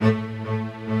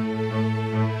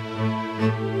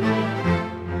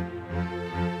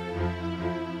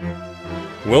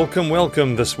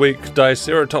Welcome. This week,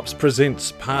 Diceratops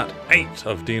presents Part 8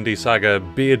 of D&D Saga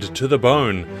Beard to the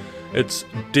Bone. It's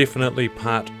definitely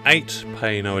Part 8.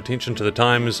 Pay no attention to the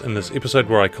times in this episode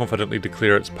where I confidently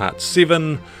declare it's Part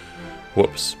 7.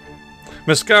 Whoops.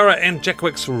 Mascara and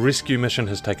Jackwick's rescue mission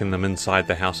has taken them inside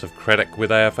the House of Craddock, where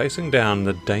they are facing down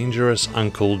the dangerous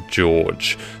Uncle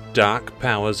George. Dark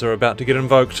powers are about to get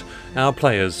invoked. Our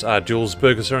players are Jules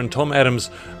Bergesser and Tom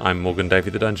Adams. I'm Morgan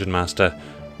Davey, the Dungeon Master.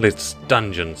 Let's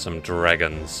dungeon some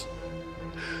dragons.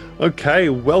 Okay,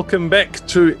 welcome back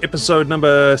to episode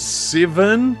number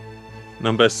 7.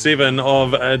 Number 7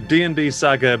 of D&D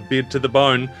Saga Beard to the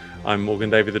Bone. I'm Morgan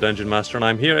Davey, the Dungeon Master, and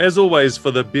I'm here, as always, for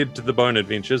the Beard to the Bone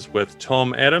adventures with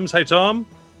Tom Adams. Hey, Tom.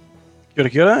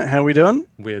 Kia ora. How are we doing?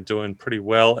 We're doing pretty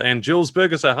well. And Jules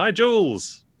Bergesser. Hi,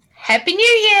 Jules. Happy New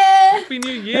Year! Happy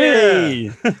New Year! Hey!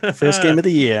 First game of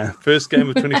the year. First game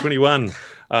of 2021.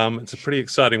 It's a pretty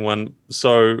exciting one.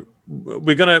 So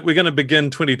we're gonna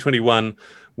begin 2021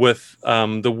 with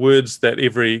the words that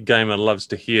every gamer loves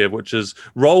to hear, which is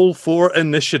roll for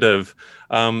initiative.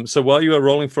 So while you are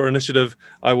rolling for initiative,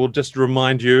 I will just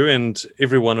remind you and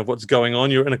everyone of what's going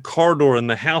on. You're in a corridor in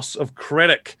the House of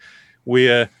Craddock,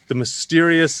 where the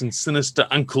mysterious and sinister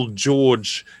Uncle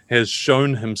George has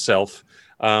shown himself.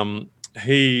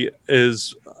 He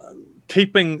is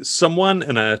keeping someone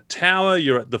in a tower.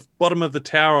 You're at the bottom of the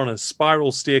tower on a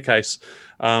spiral staircase,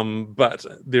 but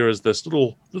there is this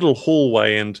little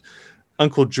hallway, and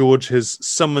Uncle George has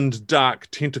summoned dark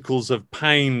tentacles of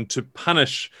pain to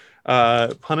punish.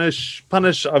 I've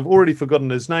already forgotten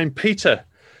his name. Peter,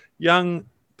 young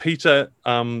Peter,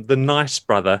 the nice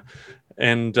brother,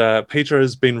 and Peter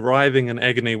has been writhing in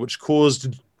agony, which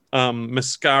caused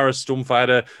Mascara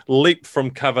Stormfire leap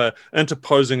from cover,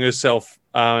 interposing herself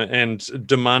and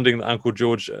demanding that Uncle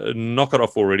George knock it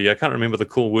off already. I can't remember the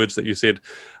cool words that you said,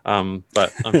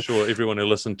 but I'm sure everyone who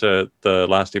listened to the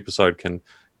last episode can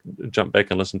jump back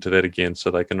and listen to that again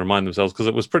so they can remind themselves, because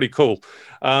it was pretty cool.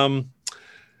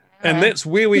 And that's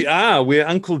where we are, where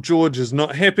Uncle George is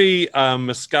not happy,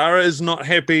 Mascara is not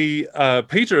happy,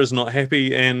 Peter is not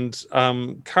happy, and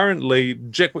currently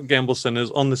Jackwick Gambleson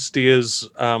is on the stairs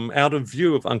out of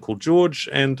view of Uncle George,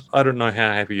 and I don't know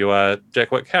how happy you are,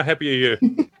 Jackwick. How happy are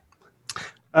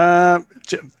you?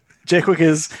 Jackwick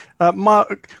is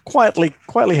quietly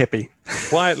happy.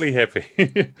 Quietly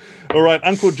happy. All right,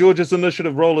 Uncle George's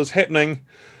initiative roll is happening.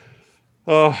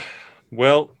 Oh,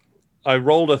 well, I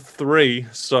rolled a 3,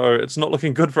 so it's not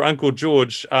looking good for Uncle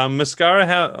George. Mascara,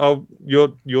 how? Oh,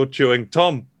 you're chewing.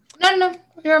 Tom. No,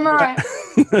 you're all right.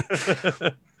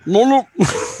 No.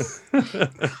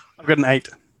 I've got an 8.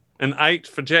 An 8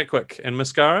 for Jackwick. And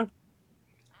Mascara?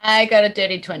 I got a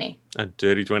dirty 20. A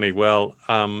dirty 20. Well,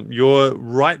 you're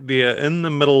right there in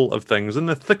the middle of things, in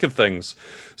the thick of things.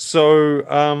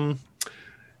 So,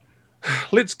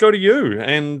 let's go to you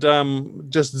and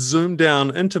just zoom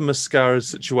down into Mascara's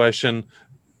situation.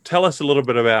 Tell us a little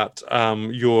bit about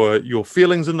your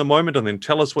feelings in the moment, and then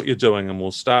tell us what you're doing, and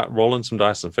we'll start rolling some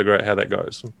dice and figure out how that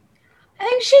goes. I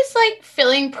think she's like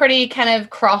feeling pretty kind of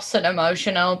cross and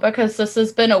emotional because this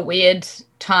has been a weird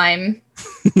time,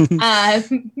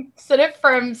 sort of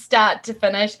from start to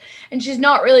finish, and she's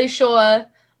not really sure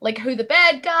like who the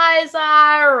bad guys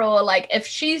are, or like if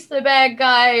she's the bad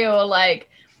guy, or like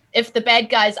if the bad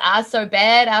guys are so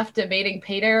bad after meeting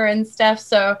Peter and stuff.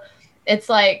 So it's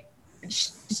like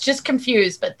she's just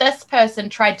confused. But this person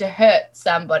tried to hurt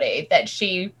somebody that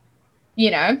she,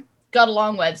 got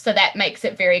along with. So that makes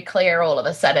it very clear all of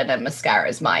a sudden in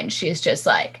Mascara's mind. She's just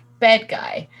like, bad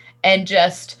guy. And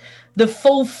just the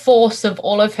full force of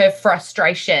all of her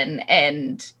frustration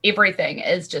and everything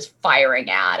is just firing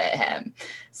out at him.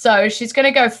 So she's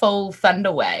going to go full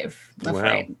Thunderwave, my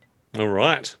friend. All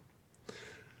right.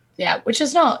 Yeah, which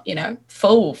is not,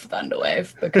 full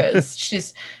Thunderwave because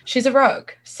she's a rogue.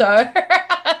 So,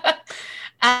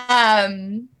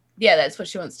 yeah, that's what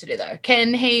she wants to do, though.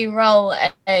 Can he roll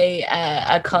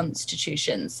a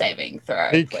Constitution saving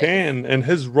throw? He can, and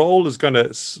his roll is going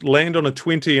to land on a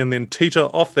 20 and then teeter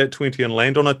off that 20 and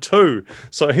land on a 2.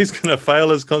 So he's going to fail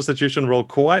his Constitution roll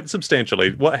quite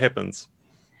substantially. What happens?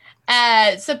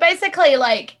 So basically,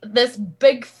 like, this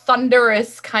big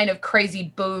thunderous kind of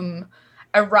crazy boom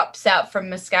erupts out from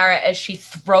Mascara as she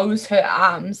throws her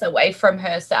arms away from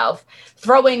herself,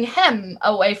 throwing him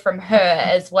away from her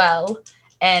as well,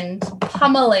 and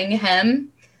pummeling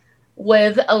him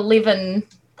with 11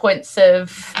 points of,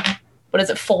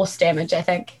 force damage, I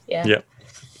think. Yeah.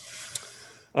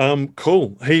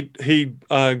 Cool. He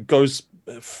goes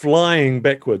flying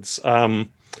backwards.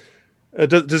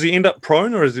 Does he end up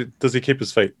prone, or does he keep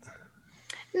his feet?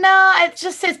 No, it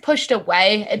just says pushed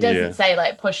away. It doesn't say,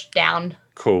 like, pushed down.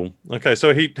 Cool. Okay,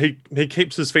 so he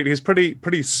keeps his feet. He's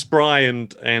pretty spry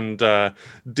and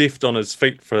deft on his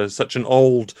feet for such an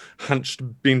old, hunched,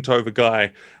 bent over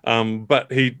guy.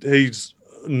 But he's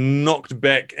knocked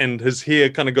back, and his hair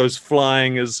kind of goes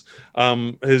flying. His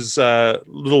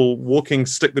little walking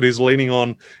stick that he's leaning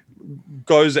on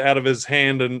goes out of his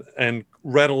hand and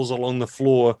rattles along the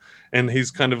floor. And he's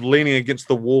kind of leaning against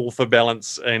the wall for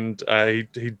balance, and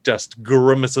he just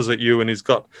grimaces at you, and he's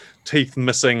got teeth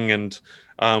missing, and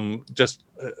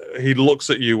he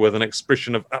looks at you with an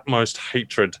expression of utmost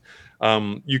hatred.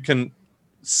 You can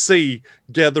see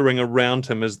gathering around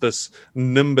him is this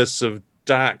nimbus of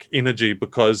dark energy,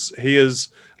 because he is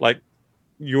like,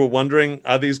 you were wondering,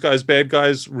 are these guys bad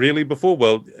guys really before?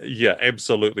 Well, yeah,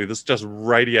 absolutely. This just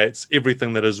radiates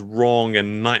everything that is wrong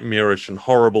and nightmarish and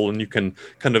horrible, and you can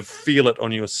kind of feel it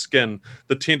on your skin.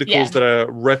 The tentacles that are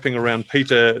wrapping around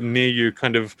Peter near you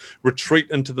kind of retreat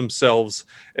into themselves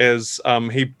as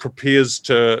he prepares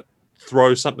to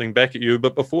throw something back at you.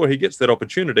 But before he gets that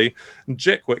opportunity,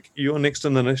 Jackwick, you're next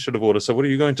in the initiative order. So what are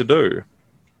you going to do?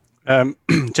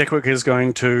 Jackwick is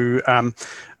going to...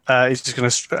 he's just going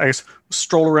to, I guess,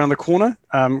 stroll around the corner.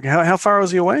 How far was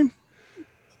he away?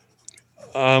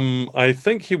 I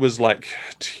think he was like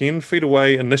 10 feet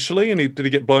away initially, and did he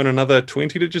get blown another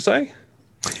 20, did you say?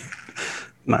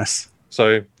 Nice.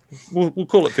 So we'll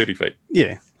call it 30 feet.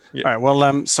 Yeah. All right,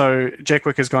 well, so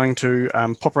Jackwick is going to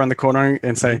pop around the corner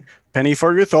and say, Penny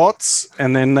for your thoughts,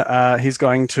 and then he's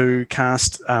going to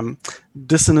cast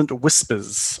Dissonant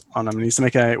Whispers on him. He needs to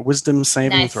make a wisdom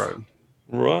saving throw.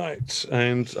 Right,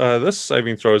 and this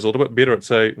saving throw is a little bit better.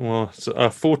 It's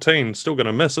a 14, still going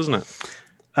to miss, isn't it?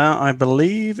 I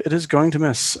believe it is going to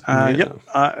miss. Yep,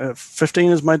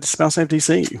 15 is my spell save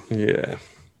DC. Yeah.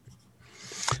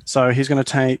 So he's going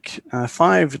to take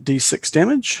 5d6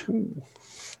 damage.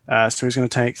 So he's going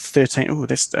to take 13. Oh,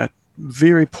 that's a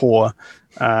very poor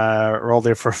roll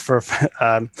there for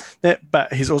that.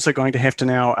 But he's also going to have to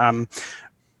now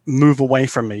move away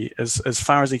from me as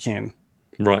far as he can.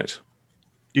 Right.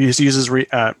 He uses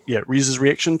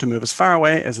reaction to move as far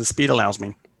away as his speed allows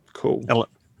me. Cool.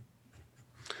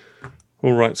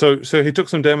 All right. So he took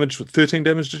some damage. 13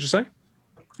 damage, did you say?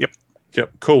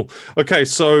 Yep. Cool. Okay.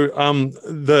 So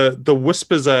the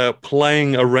whispers are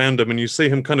playing around him, and you see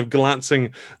him kind of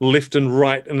glancing left and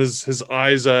right, and his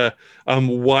eyes are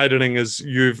widening as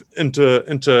you've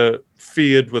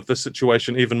interfered with the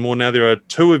situation even more. Now there are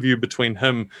two of you between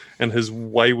him and his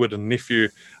wayward nephew,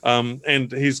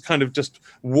 and he's kind of just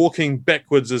walking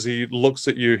backwards as he looks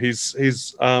at you.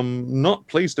 He's not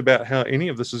pleased about how any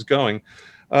of this is going.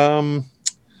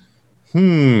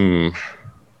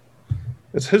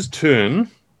 It's his turn.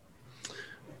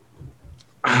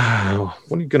 What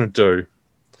are you going to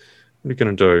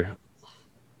do?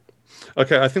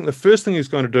 Okay, I think the first thing he's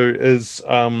going to do is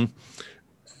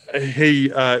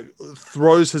he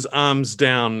throws his arms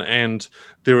down, and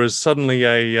there is suddenly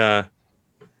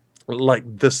like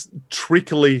this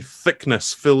treacly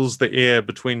thickness fills the air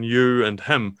between you and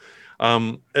him.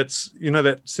 It's,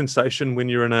 that sensation when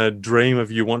you're in a dream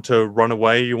of you want to run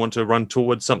away, you want to run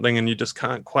towards something, and you just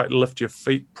can't quite lift your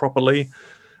feet properly.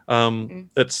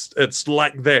 It's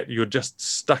like that. You're just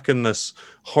stuck in this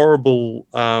horrible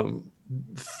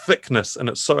thickness, and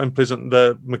it's so unpleasant.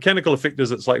 The mechanical effect is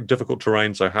it's like difficult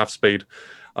terrain, so half speed.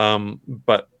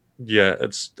 But yeah,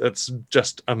 it's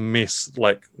just a mess,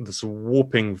 like this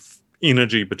warping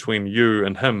energy between you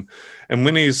and him. And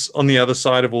when he's on the other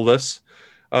side of all this,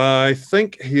 I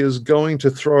think he is going to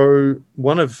throw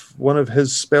one of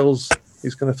his spells.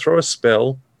 He's going to throw a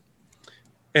spell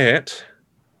at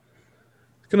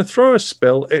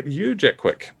you,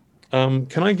 Jackwick. Can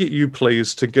I get you,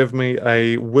 please, to give me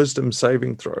a wisdom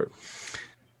saving throw?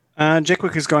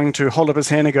 Jackwick is going to hold up his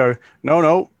hand and go,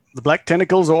 No, the black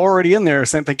tentacles are already in there.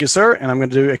 Thank you, sir. And I'm going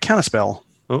to do a counter spell.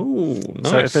 Oh,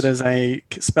 nice. So if it is a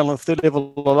spell of 3rd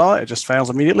level or lower, it just fails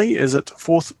immediately. Is it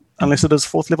 4th? Unless it is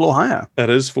 4th level or higher.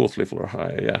 It is 4th level or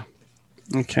higher, yeah.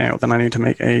 Okay, well, then I need to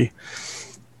make a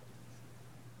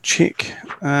check.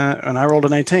 And I rolled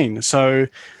an 18. So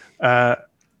that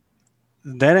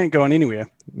ain't going anywhere.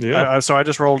 Yeah. So I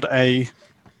just rolled a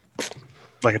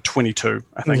 22,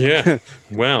 I think. Yeah.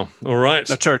 Wow. All right.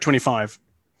 No, sorry, 25.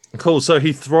 Cool. So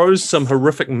he throws some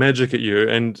horrific magic at you,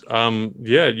 and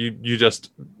you just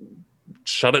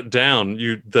shut it down.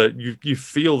 You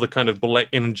feel the kind of black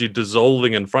energy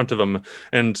dissolving in front of him,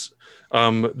 and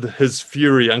his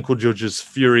fury, Uncle George's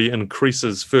fury,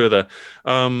 increases further.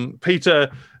 Peter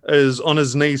is on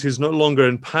his knees. He's no longer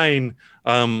in pain.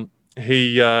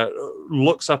 He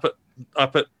looks up at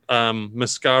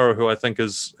Mascara, who I think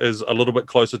is a little bit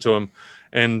closer to him,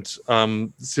 and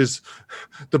says,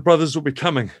 "The brothers will be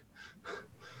coming."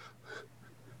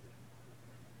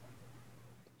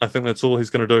 I think that's all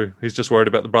he's going to do. He's just worried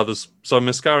about the brothers. So,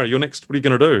 Mascara, you're next. What are you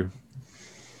going to do?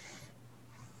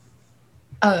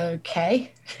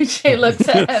 Okay. She looks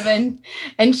at him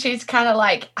and she's kind of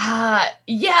like,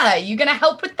 yeah, you gonna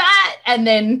help with that? And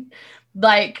then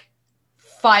like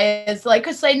fires, like,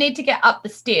 because they need to get up the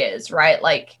stairs, right?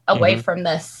 Like away from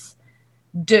this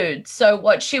dude. So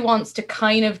what she wants to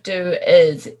kind of do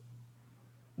is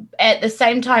at the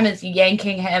same time as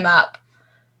yanking him up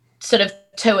sort of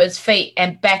to his feet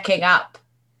and backing up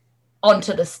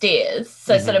onto the stairs,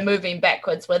 so sort of moving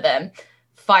backwards with him,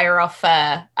 fire off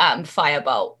a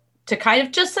firebolt to kind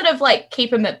of just sort of like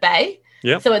keep him at bay.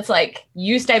 Yeah. So it's like,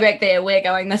 you stay back there, we're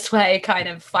going this way, kind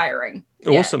of firing.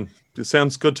 Awesome. It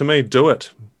sounds good to me. Do it.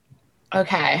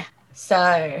 Okay.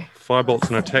 So Firebolt's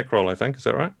an attack roll, I think. Is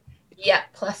that right? yeah,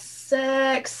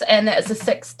 +6, and that's a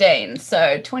 16.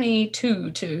 So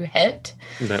 22 to hit.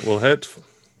 That will hit.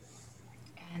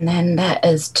 And then that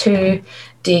is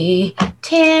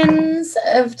 2d10s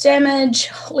of damage.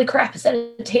 Holy crap, is that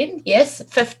a 10? Yes,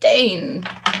 15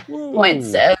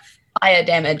 points of fire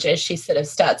damage as she sort of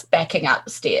starts backing up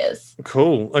the stairs.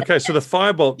 Cool. Okay, so the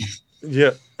firebolt,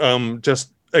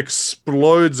 just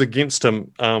explodes against him,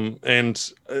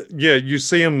 and you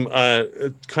see him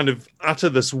kind of utter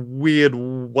this weird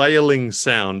wailing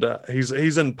sound.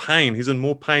 He's in pain. He's in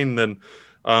more pain than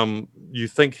you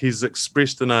think he's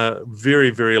expressed in a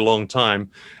very, very long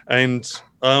time. And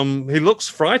he looks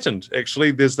frightened,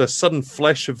 actually. There's this sudden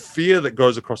flash of fear that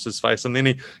goes across his face, and then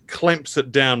he clamps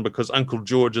it down because Uncle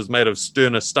George is made of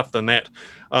sterner stuff than that.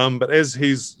 But as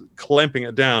he's clamping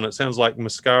it down, it sounds like,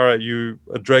 Mascara, you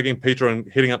are dragging Peter and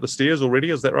heading up the stairs already.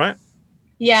 Is that right?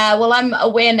 Yeah, well, I'm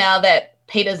aware now that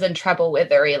Peter's in trouble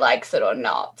whether he likes it or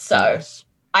not. So Nice.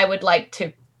 I would like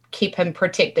to keep him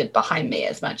protected behind me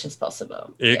as much as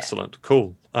possible. Excellent.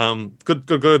 Cool.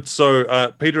 Good.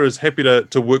 So Peter is happy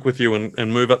to work with you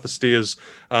and move up the stairs.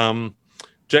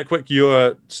 Jackwick,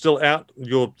 you're still out.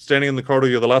 You're standing in the corridor.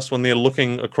 You're the last one there,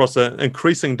 looking across an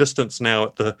increasing distance now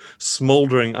at the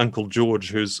smouldering Uncle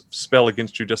George, whose spell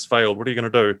against you just failed. What are you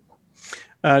going to do?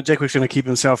 Jackwick's going to keep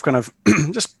himself kind of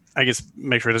just, I guess,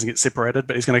 make sure he doesn't get separated,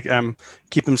 but he's going to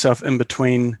keep himself in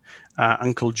between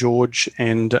Uncle George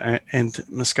and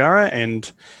Mascara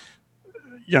and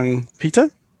young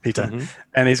Peter.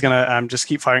 And he's going to just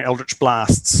keep firing Eldritch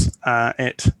Blasts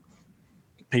at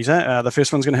Peter. The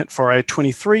first one's going to hit for a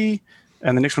 23,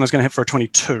 and the next one is going to hit for a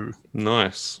 22.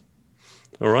 Nice.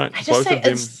 All right. I just say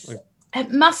it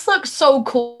must look so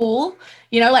cool,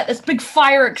 like this big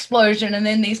fire explosion and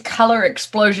then these color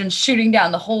explosions shooting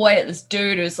down the hallway at this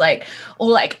dude who's like all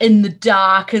like in the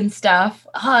dark and stuff.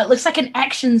 It looks like an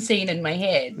action scene in my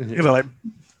head. Like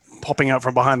popping out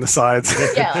from behind the sides.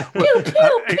 Yeah, like, pew,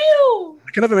 pew, pew.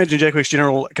 I can never imagine Jackwick's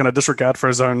general kind of disregard for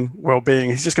his own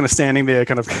well-being. He's just kind of standing there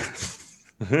kind of...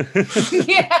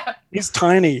 Yeah. He's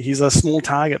tiny. He's a small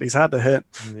target. He's hard to hit.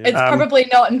 Yeah. It's probably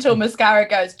not until Mascara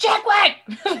goes, Jackwick,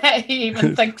 that he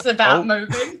even thinks about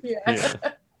moving. Yeah.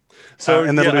 So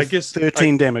I guess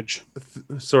 13 damage.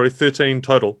 13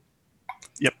 total.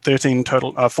 Yep, 13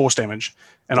 total, force damage.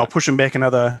 And I'll push him back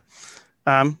another...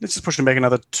 let's just push him back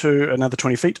another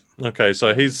 20 feet. Okay,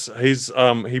 so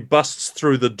he busts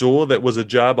through the door that was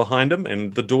ajar behind him,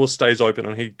 and the door stays open,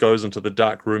 and he goes into the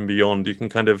dark room beyond. You can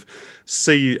kind of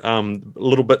see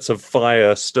little bits of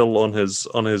fire still on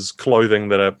his clothing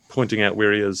that are pointing out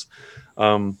where he is.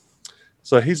 So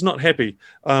he's not happy.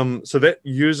 So that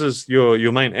uses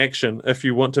your main action. If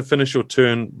you want to finish your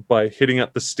turn by heading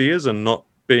up the stairs and not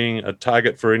being a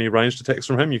target for any ranged attacks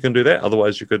from him, you can do that.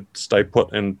 Otherwise, you could stay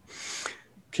put and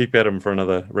keep at him for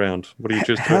another round. What do you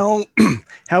choose to do?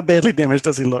 How badly damaged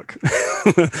does he look?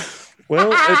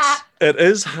 Well, it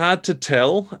is hard to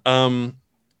tell,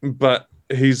 but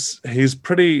he's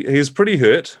pretty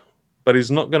hurt, but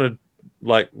he's not going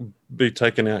to be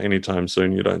taken out anytime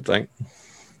soon. You don't think?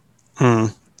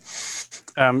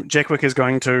 Jackwick is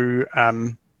going to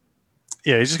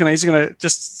he's gonna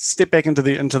just step back into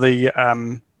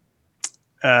the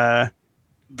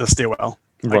stairwell,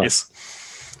 Right. I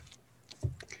guess.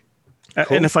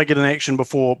 Cool. And if I get an action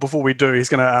before we do, he's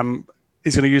gonna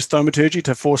use thaumaturgy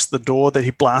to force the door that he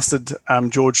blasted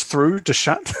George through to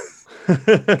shut.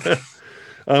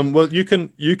 Well, you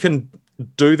can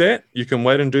do that. You can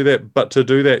wait and do that, but to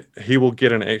do that, he will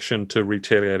get an action to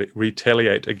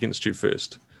retaliate against you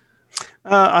first.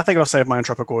 I think I'll save my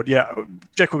entropic ward. Yeah,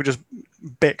 Jack will just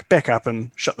back up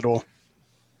and shut the door.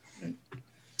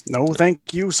 No,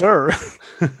 thank you, sir.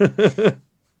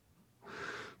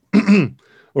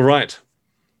 All right.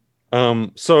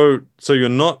 So you're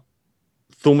not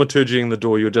thaumaturgying the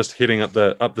door. You're just heading up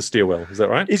the stairwell. Is that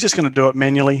right? He's just going to do it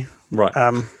manually. Right.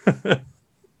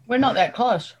 We're not that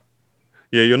close.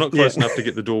 Yeah, you're not close enough to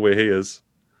get the door where he is.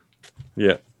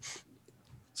 Yeah.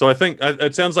 So I think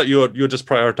it sounds like you're just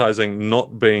prioritizing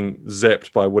not being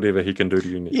zapped by whatever he can do to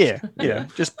you next. Yeah.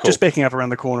 Just backing up around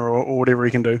the corner or whatever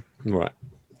he can do. Right.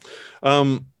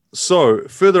 So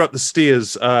further up the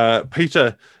stairs,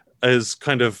 Peter is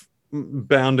kind of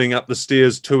bounding up the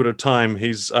stairs two at a time.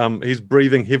 He's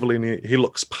breathing heavily and he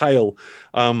looks pale.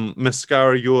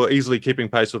 Mascara, you're easily keeping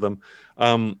pace with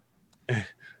him.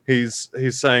 He's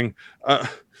saying,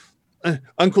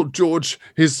 Uncle George,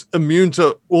 he's immune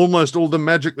to almost all the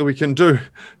magic that we can do.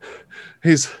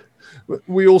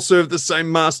 We all serve the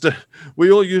same master.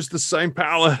 We all use the same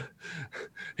power.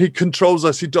 He controls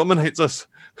us. He dominates us.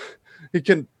 He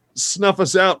can snuff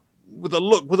us out with a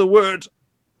look, with a word.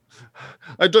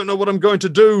 I don't know what I'm going to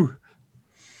do.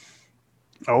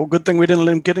 Oh, good thing we didn't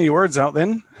let him get any words out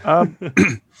then.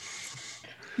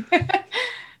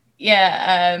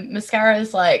 Yeah, Mascara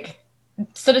is like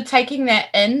sort of taking that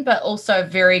in, but also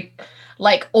very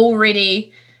like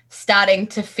already starting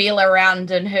to feel around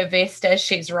in her vest as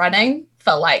she's running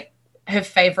for like her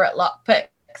favorite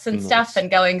lockpicks and stuff,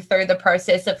 and going through the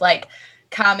process of like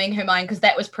calming her mind, because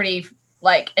that was pretty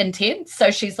like intense. So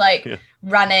she's like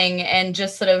running and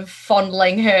just sort of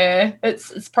fondling her.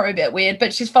 It's probably a bit weird,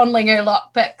 but she's fondling her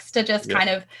lockpicks to just kind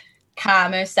of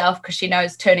calm herself, because she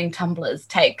knows turning tumblers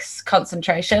takes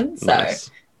concentration. So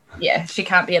yeah, she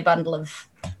can't be a bundle of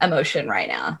emotion right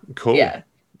now. Cool. Yeah.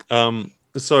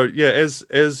 So yeah,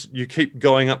 as you keep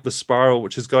going up the spiral,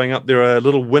 which is going up, there are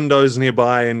little windows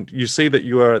nearby, and you see that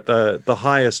you are at the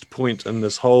highest point in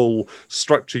this whole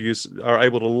structure. You are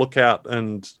able to look out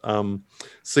and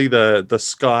see the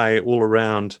sky all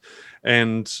around,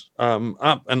 and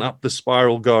up the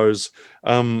spiral goes.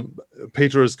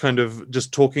 Peter is kind of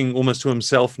just talking almost to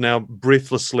himself now,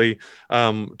 breathlessly,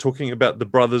 talking about the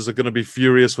brothers are going to be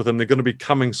furious with him. They're going to be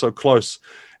coming so close.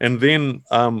 And then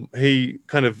he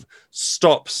kind of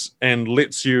stops and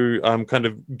lets you kind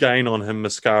of gain on him,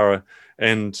 Mascara.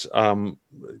 And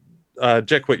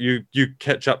Jackwit, you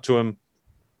catch up to him.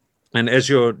 And as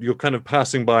you're kind of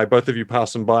passing by, both of you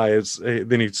passing by,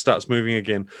 then he starts moving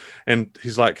again. And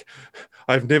he's like,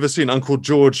 I've never seen Uncle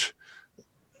George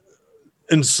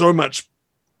in so much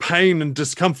pain and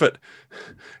discomfort.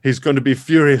 He's going to be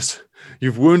furious.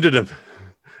 You've wounded him.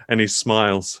 And he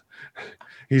smiles.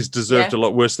 He's deserved a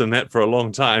lot worse than that for a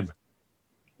long time.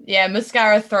 Yeah,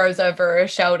 Mascara throws over her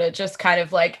shoulder just kind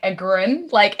of like a grin,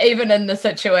 like even in the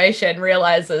situation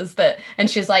realizes that, and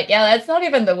she's like, yeah, that's not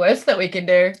even the worst that we can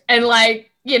do. And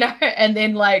like, you know, and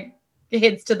then like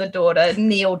heads to the door to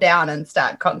kneel down and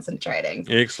start concentrating.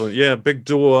 Excellent. Yeah, big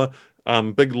door,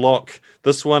 big lock.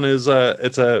 This one is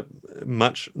it's a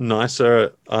much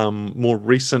nicer, more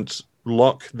recent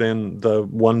lock than the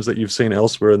ones that you've seen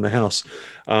elsewhere in the house.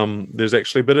 There's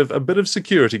actually a bit of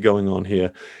security going on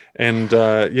here, and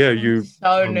you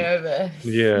so nervous.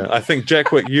 Yeah, I think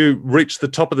Jackwit, you reach the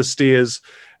top of the stairs,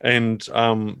 and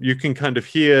you can kind of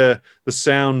hear the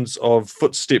sounds of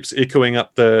footsteps echoing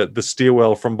up the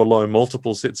stairwell from below.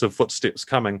 Multiple sets of footsteps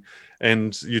coming,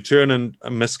 and you turn, and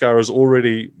Mascara's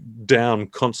already down,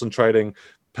 concentrating,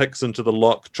 picks into the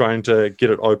lock, trying to get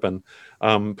it open.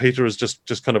 Peter is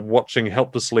just kind of watching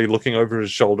helplessly, looking over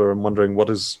his shoulder and wondering what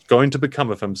is going to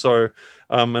become of him. So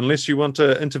unless you want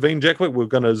to intervene, Jackwit, we're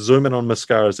going to zoom in on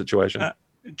Mascara's situation.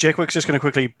 Jackwit's just going to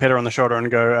quickly pat her on the shoulder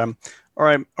and go, all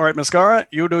right, Mascara,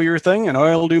 you do your thing and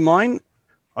I'll do mine.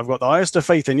 I've got the highest of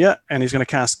faith in you. And he's going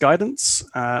to cast guidance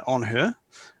on her.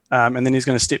 And then he's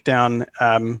going to step down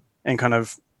and kind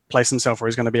of place himself where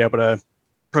he's going to be able to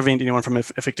prevent anyone from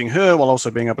affecting her, while also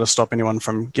being able to stop anyone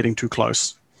from getting too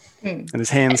close. And his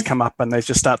hands come up and they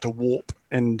just start to warp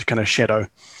and kind of shadow.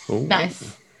 Ooh.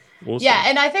 Nice. Awesome. Yeah,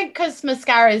 and I think because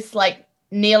Mascara is like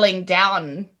kneeling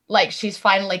down, like she's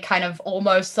finally kind of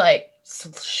almost like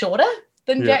shorter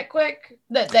than Jackwit.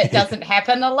 That doesn't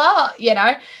happen a lot, you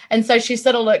know? And so she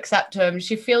sort of looks up to him.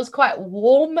 She feels quite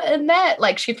warm in that.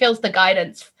 Like she feels the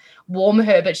guidance warm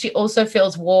her, but she also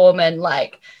feels warm and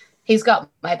like, he's got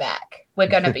my back. We're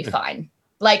going to be fine.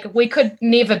 Like we could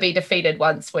never be defeated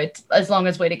as long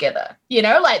as we're together, you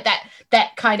know, like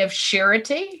that kind of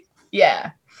surety.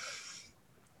 Yeah.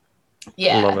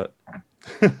 Yeah. Love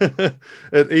it.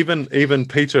 Even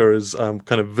Peter is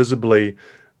kind of visibly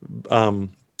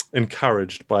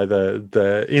encouraged by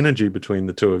the energy between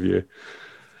the two of you.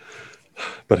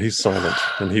 But he's silent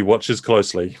and he watches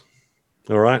closely.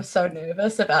 All I'm right. so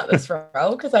nervous about this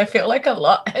roll because I feel like a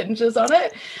lot hinges on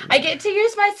it. I get to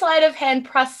use my sleight of hand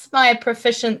plus my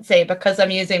proficiency because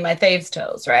I'm using my thieves'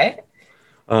 tools, right?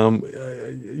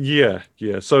 Yeah.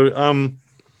 So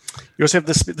You also have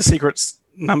the secrets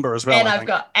number as well. And I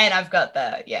I've got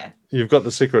the you've got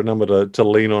the secret number to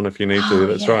lean on if you need to. Oh,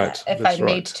 That's yeah, right. If That's I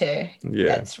right. need to. Yeah.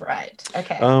 That's right.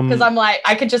 Okay. Because I'm like,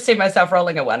 I could just see myself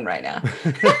rolling a 1 right now.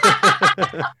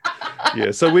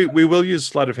 Yeah, so we will use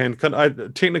sleight of hand.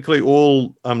 Technically, all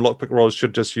lockpick rolls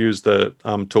should just use the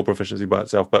tool proficiency by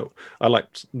itself, but I like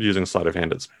using sleight of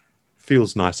hand. It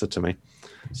feels nicer to me.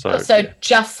 So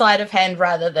Just sleight of hand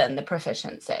rather than the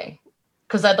proficiency,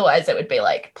 because otherwise it would be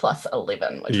like plus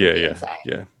 11, which would be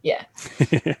insane. Yeah.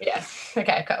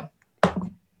 Okay, cool.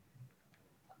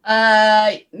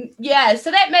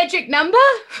 So that magic number.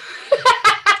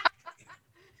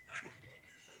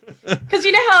 Because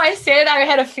you know how I said I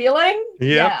had a feeling?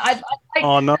 Yeah. I'd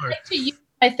like to use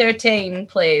my 13,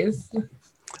 please.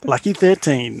 Lucky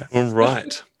 13. all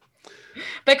right.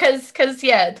 Because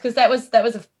that was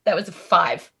a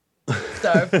 5.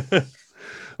 So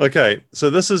Okay, so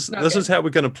this is how we're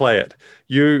going to play it.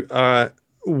 You are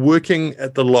working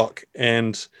at the lock,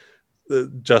 and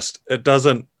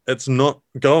it's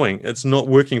not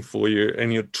working for you,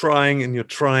 and you're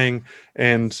trying,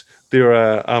 and there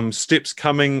are steps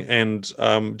coming, and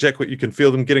Jackwick, you can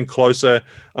feel them getting closer.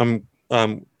 I'm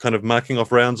kind of marking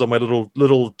off rounds on my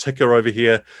little ticker over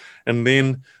here, and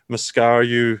then Mascara,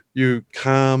 you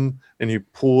calm and you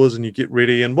pause and you get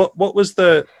ready. And what was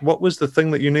the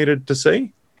thing that you needed to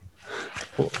see?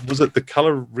 Was it the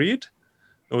color red?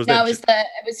 Or was it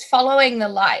was following the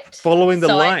light. Following the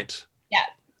light.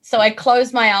 So I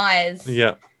close my eyes.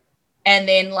 Yeah. And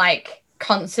then like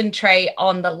concentrate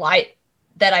on the light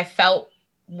that I felt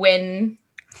when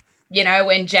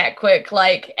Jackwick,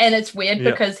 like, and it's weird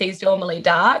because he's normally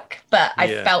dark, but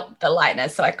I felt the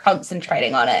lightness. So I'm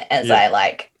concentrating on it as I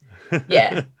like,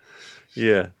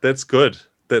 Yeah, that's good.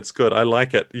 I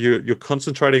like it. You're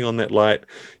concentrating on that light.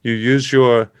 You use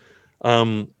your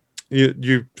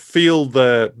you feel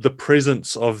the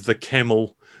presence of the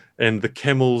camel and the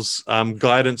camel's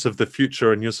guidance of the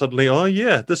future, and you're suddenly, oh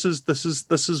yeah, this is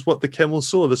what the camel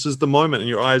saw. This is the moment, and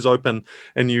your eyes open,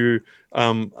 and you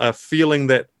are feeling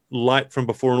that light from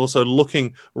before, and also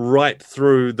looking right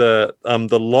through the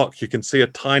lock. You can see a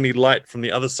tiny light from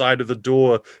the other side of the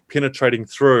door penetrating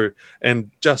through, and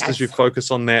just as you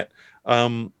focus on that,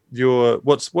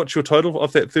 what's your total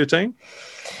of that 13?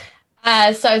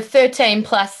 So 13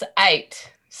 plus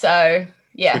 8. So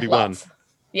yeah, 21. lots.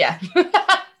 Yeah.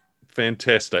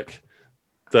 Fantastic.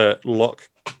 The lock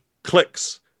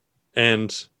clicks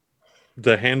and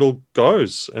the handle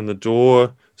goes and the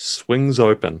door swings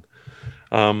open.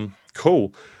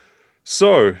 Cool.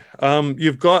 So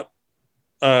you've got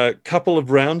a couple of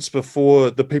rounds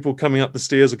before the people coming up the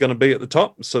stairs are going to be at the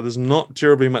top, so there's not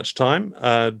terribly much time.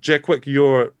 Jackwick,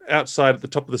 you're outside at the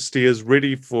top of the stairs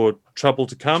ready for trouble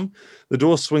to come. The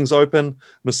door swings open.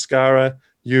 Mascara,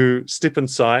 you step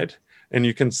inside and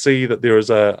you can see that there is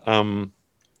a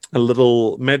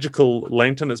little magical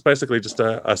lantern. It's basically just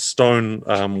a stone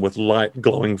with light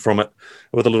glowing from it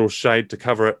with a little shade to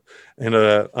cover it, and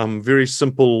a very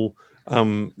simple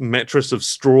mattress of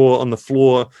straw on the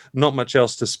floor. Not much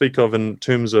else to speak of in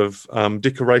terms of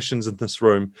decorations in this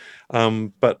room.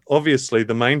 But obviously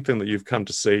the main thing that you've come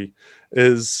to see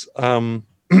is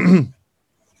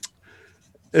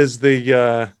is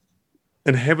the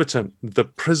inhabitant, the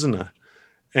prisoner,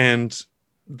 and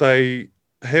they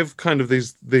have kind of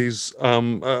these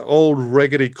old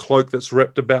raggedy cloak that's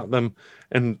wrapped about them,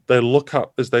 and they look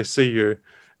up as they see you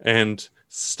and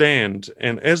stand.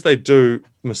 And as they do,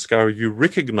 Mascara, you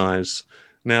recognize.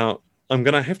 Now, I'm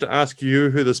going to have to ask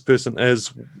you who this person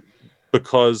is,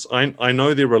 because I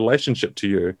know their relationship to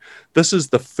you. This is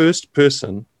the first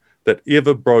person that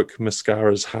ever broke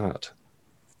Mascara's heart.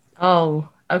 Oh,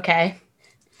 okay.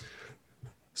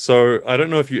 So I don't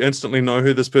know if you instantly know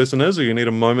who this person is, or you need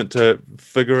a moment to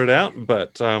figure it out.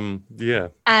 But yeah.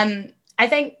 I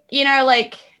think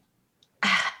like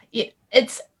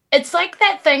it's like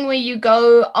that thing where you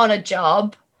go on a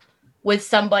job with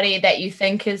somebody that you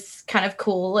think is kind of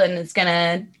cool and is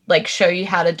gonna like show you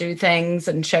how to do things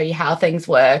and show you how things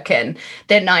work, and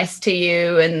they're nice to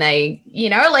you, and they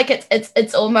like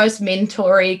it's almost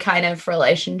mentory kind of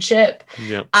relationship.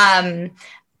 Yeah.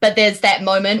 But there's that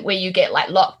moment where you get like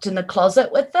locked in the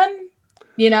closet with them,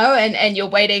 and you're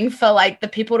waiting for like the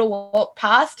people to walk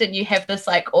past, and you have this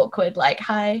like awkward, like,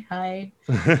 hi,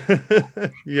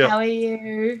 yeah, how are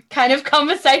you kind of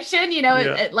conversation,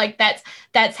 Yeah. like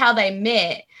that's how they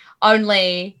met.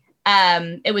 Only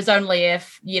It was only a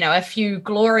few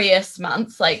glorious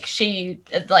months,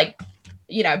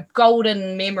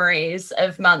 golden memories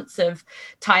of months of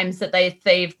times that they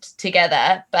thieved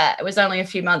together. But it was only a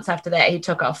few months after that he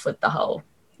took off with the whole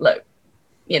loop,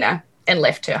 and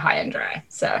left her high and dry.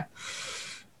 So,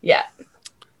 yeah.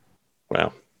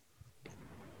 Wow.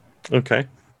 Okay.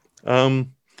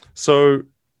 So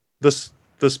this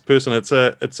person, it's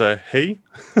a he.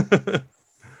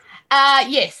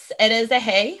 Yes, it is a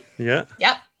he. Yeah.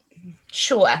 Yep.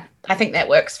 Sure. I think that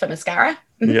works for Mascara.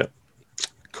 Yeah.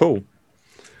 Cool.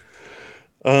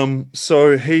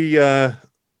 So he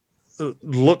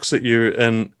looks at you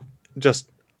in just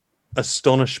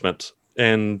astonishment,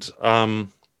 and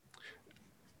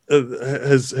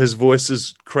his voice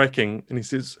is cracking, and he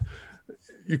says,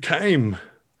 "You came.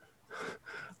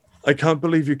 I can't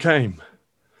believe you came."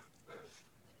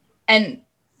 And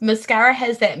Mascara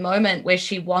has that moment where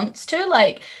she wants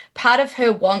to, part of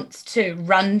her wants to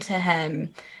run to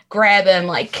him, grab him,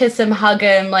 kiss him, hug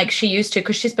him like she used to,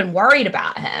 because she's been worried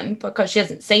about him because she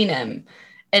hasn't seen him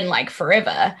in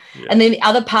forever. Yeah. And then the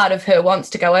other part of her wants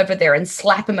to go over there and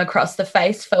slap him across the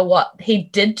face for what he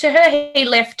did to her. He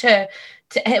left her.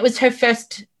 It was her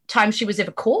first time she was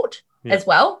ever caught as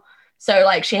well. So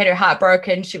she had her heart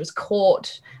broken. She was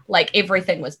caught.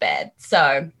 Everything was bad.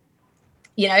 So,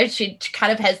 she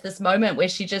kind of has this moment where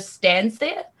she just stands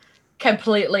there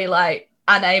completely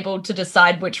unable to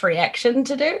decide which reaction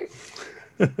to do.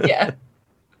 Yeah.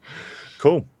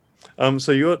 Cool.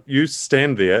 So you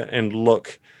stand there and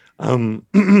look.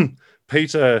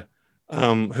 Peter,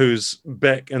 who's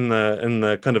back in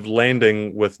the kind of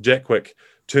landing with Jackwick,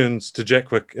 turns to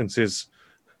Jackwick and says,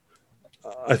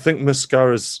 "I think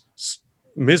Mascara's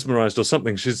mesmerized or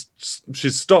something. She's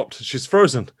stopped. She's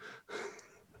frozen."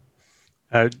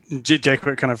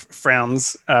 Jackwick kind of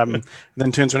frowns,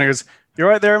 then turns around and goes, "You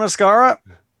right there, Mascara?"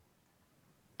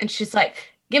 And she's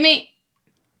like, "Give me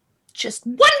just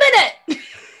 1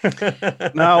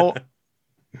 minute." Now,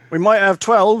 we might have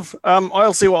 12.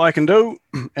 I'll see what I can do.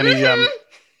 And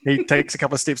he takes a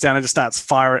couple of steps down and just starts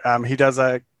firing. He does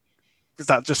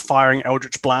start just firing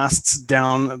eldritch blasts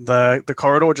down the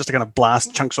corridor, just to kind of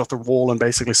blast chunks off the wall and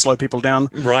basically slow people down.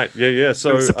 Right. Yeah.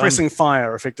 So suppressing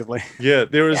fire effectively. Yeah.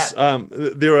 There is.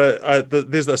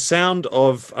 There's a sound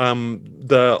of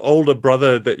the older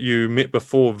brother that you met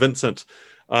before, Vincent.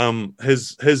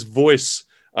 His voice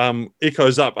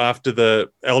echoes up after the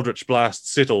eldritch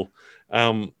blasts settle,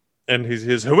 and he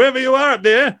says, "Whoever you are up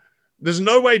there, there's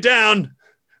no way down,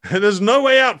 and there's no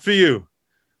way out for you.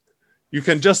 You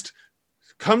can just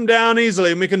come down easily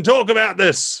and we can talk about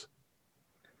this."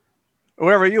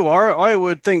 Whoever you are, I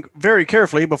would think very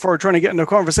carefully before trying to get into a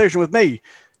conversation with me.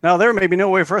 Now, there may be no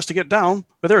way for us to get down,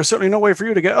 but there is certainly no way for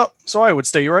you to get up, so I would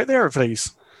stay right there,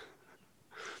 please.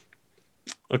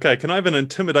 Okay, can I have an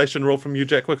intimidation roll from you,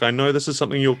 Jackwick? I know this is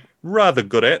something you're rather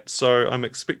good at, so I'm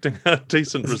expecting a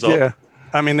decent result. Yeah,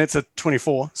 I mean, it's a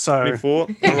 24, so... 24?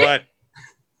 All right.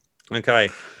 Okay.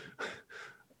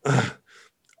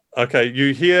 Okay,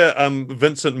 you hear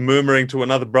Vincent murmuring to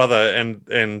another brother, and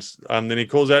then he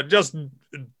calls out,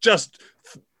 just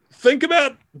think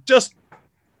about, just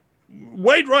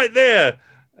wait right there.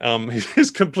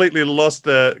 He's completely lost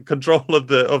the control of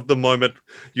the moment.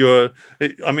 You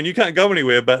can't go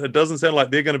anywhere, but it doesn't sound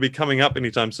like they're going to be coming up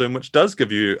anytime soon, which does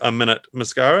give you a minute,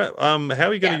 Mascara. How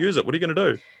are you going to use it? What are you going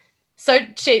to do? So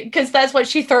because that's what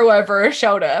she threw over her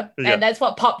shoulder, and that's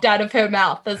what popped out of her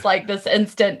mouth is this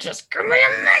instant, just give me a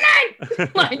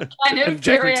minute, kind of.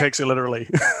 Jackwick takes it literally.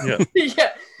 Yeah.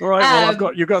 Yeah. All right.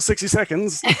 Well, you've got 60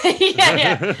 seconds.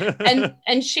 Yeah.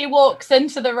 And she walks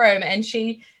into the room and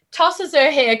she tosses her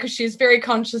hair because she's very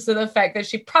conscious of the fact that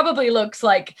she probably looks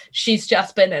like she's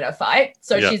just been in a fight.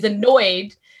 So she's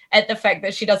annoyed at the fact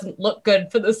that she doesn't look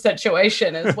good for the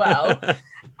situation as well.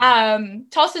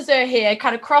 Tosses her hair,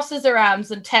 kind of crosses her arms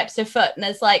and taps her foot and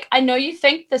is like, "I know you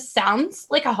think this sounds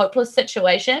like a hopeless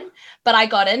situation, but I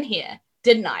got in here,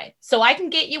 didn't I? So I can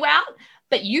get you out,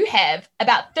 but you have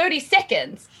about 30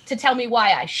 seconds to tell me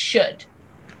why I should."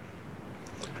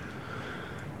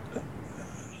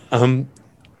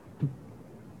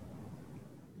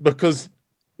 Because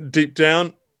deep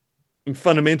down,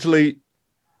 fundamentally,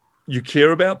 you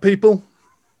care about people.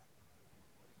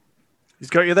 He's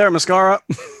got you there, Mascara.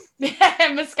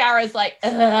 Mascara's like,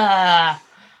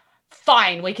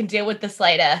 fine, we can deal with this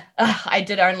later. I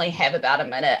did only have about a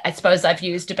minute. I suppose I've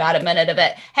used about a minute of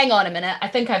it. Hang on a minute. I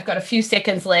think I've got a few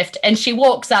seconds left. And she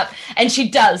walks up and she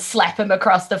does slap him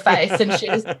across the face.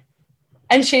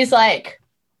 And she's like,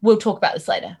 "We'll talk about this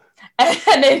later."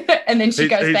 And then she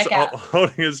goes back out.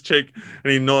 Holding his cheek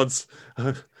and he nods.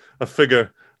 A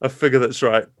figure that's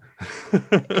right.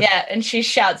 Yeah, and she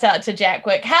shouts out to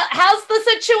Jackwick, how's the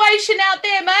situation out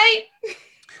there, mate?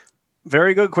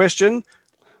 Very good question.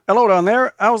 Hello down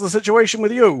there. How's the situation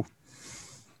with you?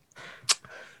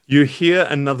 You hear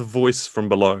another voice from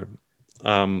below,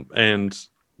 and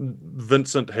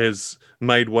Vincent has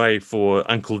made way for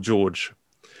Uncle George.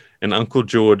 And Uncle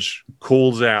George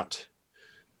calls out,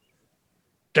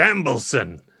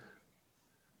 Gambleson!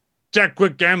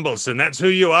 Jackwick Gambleson, that's who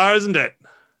you are, isn't it?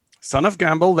 Son of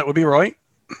Gamble, that would be right.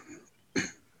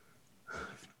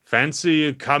 Fancy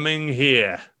you coming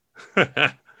here.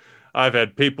 I've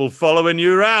had people following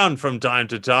you around from time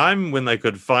to time when they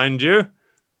could find you.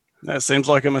 That seems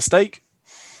like a mistake.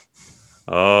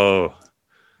 Oh,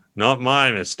 not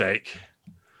my mistake.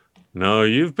 No,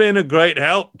 you've been a great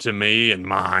help to me and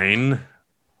mine.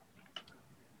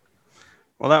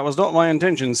 Well, that was not my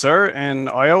intention, sir, and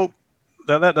I hope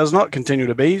that does not continue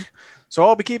to be. So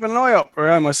I'll be keeping an eye up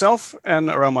around myself and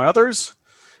around my others.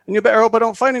 And you better hope I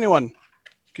don't find anyone.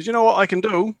 Because you know what I can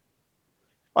do?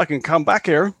 I can come back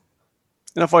here.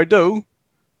 And if I do,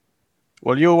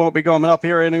 well, you won't be coming up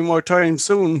here any more time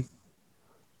soon.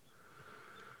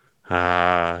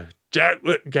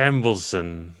 Jackwick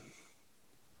Gambleson.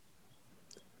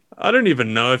 I don't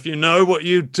even know if you know what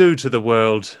you do to the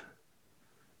world.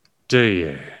 Do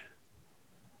you?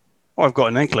 Oh, I've got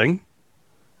an inkling.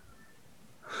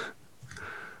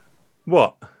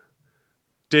 What?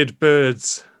 Dead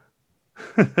birds.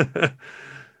 The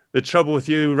trouble with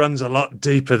you runs a lot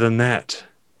deeper than that.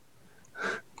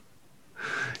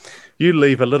 You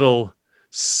leave a little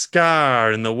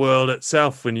scar in the world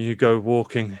itself when you go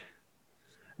walking.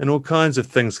 And all kinds of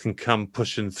things can come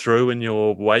pushing through in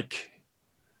your wake.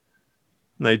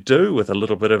 And they do with a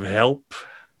little bit of help.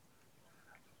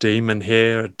 Demon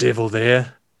here, a devil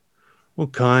there. All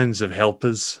kinds of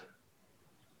helpers.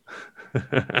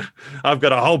 I've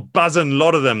got a whole buzzing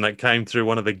lot of them that came through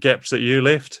one of the gaps that you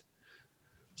left.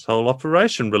 This whole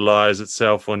operation relies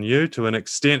itself on you to an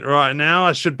extent right now.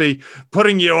 I should be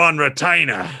putting you on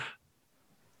retainer.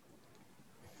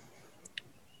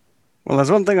 Well,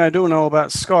 there's one thing I do know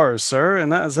about scars, sir,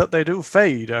 and that is that they do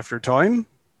fade after time.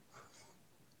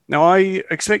 Now, I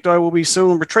expect I will be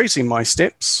soon retracing my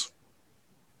steps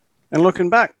and looking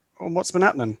back on what's been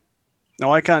happening.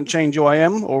 Now, I can't change who I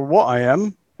am or what I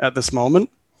am at this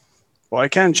moment, but I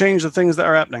can change the things that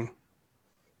are happening.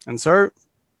 And, sir,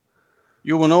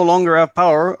 you will no longer have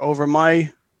power over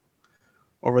the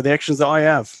actions that I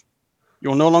have. You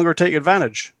will no longer take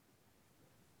advantage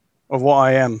of what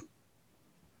I am.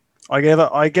 I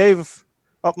gave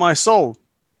up my soul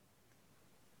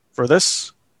for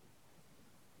this,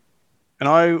 and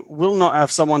I will not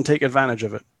have someone take advantage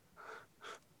of it.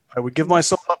 I would give my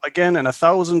soul up again and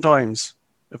 1,000 times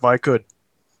if I could.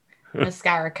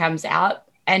 Mascara comes out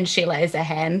and she lays a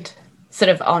hand sort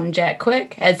of on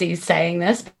Jackwick as he's saying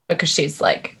this, because she's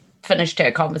like finished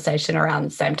her conversation around the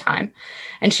same time.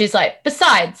 And she's like,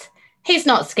 besides, he's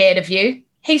not scared of you.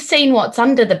 He's seen what's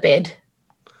under the bed.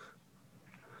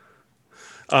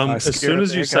 As soon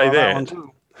as you say that,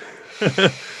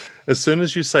 as soon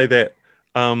as you say that,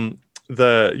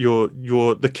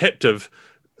 the captive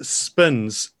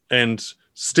spins and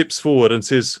steps forward and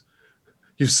says,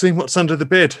 "You've seen what's under the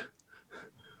bed."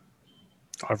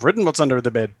 I've written what's under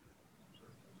the bed.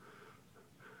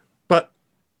 But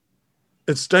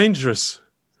it's dangerous.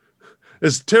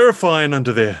 It's terrifying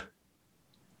under there.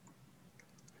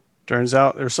 Turns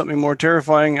out there's something more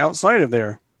terrifying outside of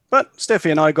there. But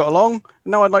Steffi and I got along,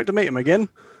 and now I'd like to meet him again.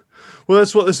 Well,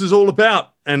 that's what this is all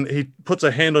about. And he puts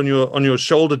a hand on your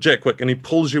shoulder, Jackwick, and he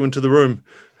pulls you into the room.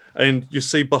 And you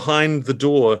see behind the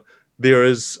door, there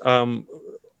is,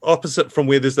 opposite from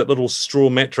where there's that little straw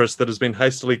mattress that has been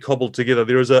hastily cobbled together,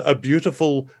 there is a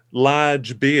beautiful,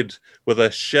 large bed with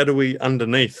a shadowy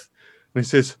underneath. And he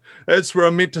says, "That's where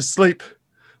I'm meant to sleep.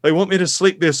 They want me to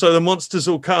sleep there so the monsters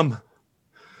will come.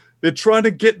 They're trying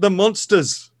to get the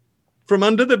monsters from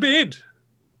under the bed.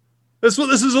 That's what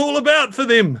this is all about for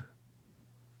them."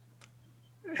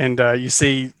 And you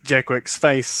see Jackwick's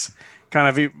face kind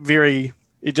of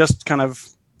he just kind of,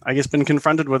 I guess, been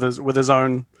confronted with his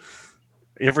own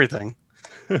everything.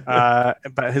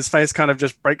 But his face kind of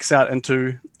just breaks out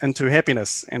into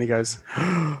happiness, and he goes,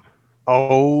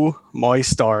 "Oh, my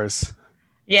stars."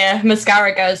 Yeah,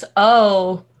 Mascara goes,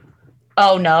 oh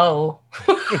no.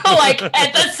 Like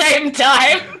at the same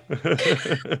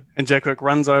time. And Jackwick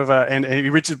runs over and he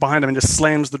reaches behind him and just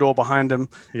slams the door behind him.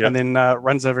 Yep. And then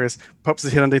runs over, pops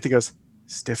his head underneath and goes,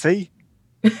 "Steffi?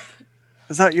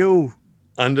 Is that you?"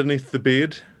 Underneath the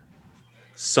bed,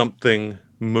 something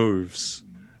moves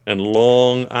and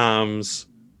long arms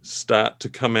start to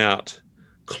come out.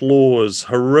 Claws,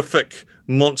 horrific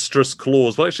monstrous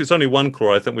claws. Well, actually, it's only one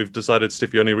claw. I think we've decided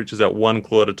Steffi only reaches out one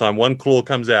claw at a time. One claw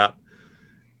comes out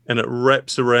and it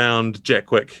wraps around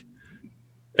Jackwick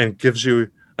and gives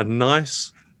you a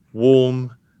nice,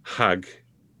 warm hug.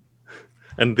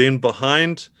 And then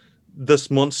behind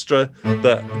this monster,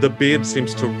 the bed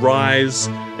seems to rise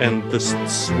and this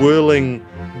swirling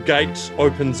gate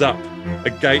opens up, a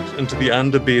gate into the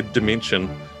underbed dimension.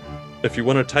 If you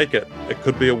want to take it, it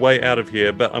could be a way out of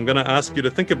here, but I'm going to ask you to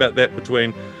think about that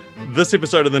between this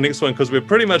episode and the next one because we're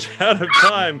pretty much out of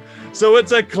time. So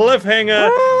it's a cliffhanger.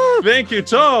 Thank you,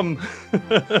 Tom.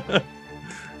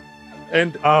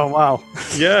 And Oh, wow.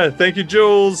 yeah, thank you,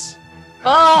 Jules.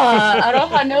 Oh,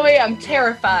 Aroha Nui, I'm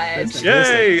terrified.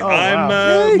 Yay! Oh, I'm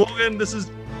wow. Yay. Morgan. This is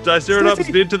Diceratops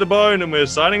Steffi. Dead to the Bone, and we're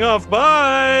signing off.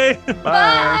 Bye!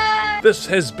 Bye. This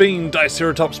has been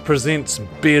Diceratops Presents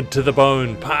Bed to the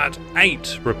Bone, Part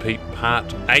 8. Repeat,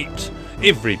 Part 8.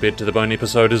 Every Bed to the Bone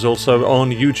episode is also on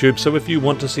YouTube, so if you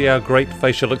want to see our great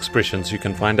facial expressions, you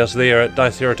can find us there at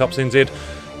DiceratopsNZ.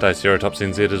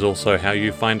 DiceratopsNZ is also how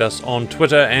you find us on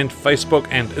Twitter and Facebook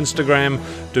and Instagram.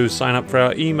 Do sign up for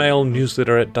our email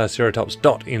newsletter at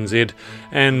diceratops.nz.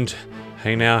 And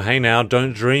hey now,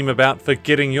 don't dream about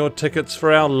forgetting your tickets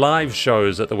for our live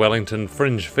shows at the Wellington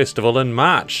Fringe Festival in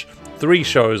March. 3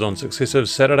 shows on successive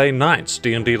Saturday nights,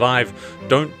 D&D Live.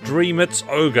 Don't dream it's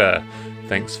Ogre.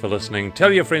 Thanks for listening.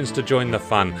 Tell your friends to join the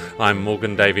fun. I'm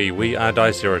Morgan Davey. We are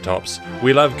Diceratops.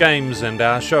 We love games and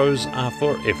our shows are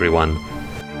for everyone.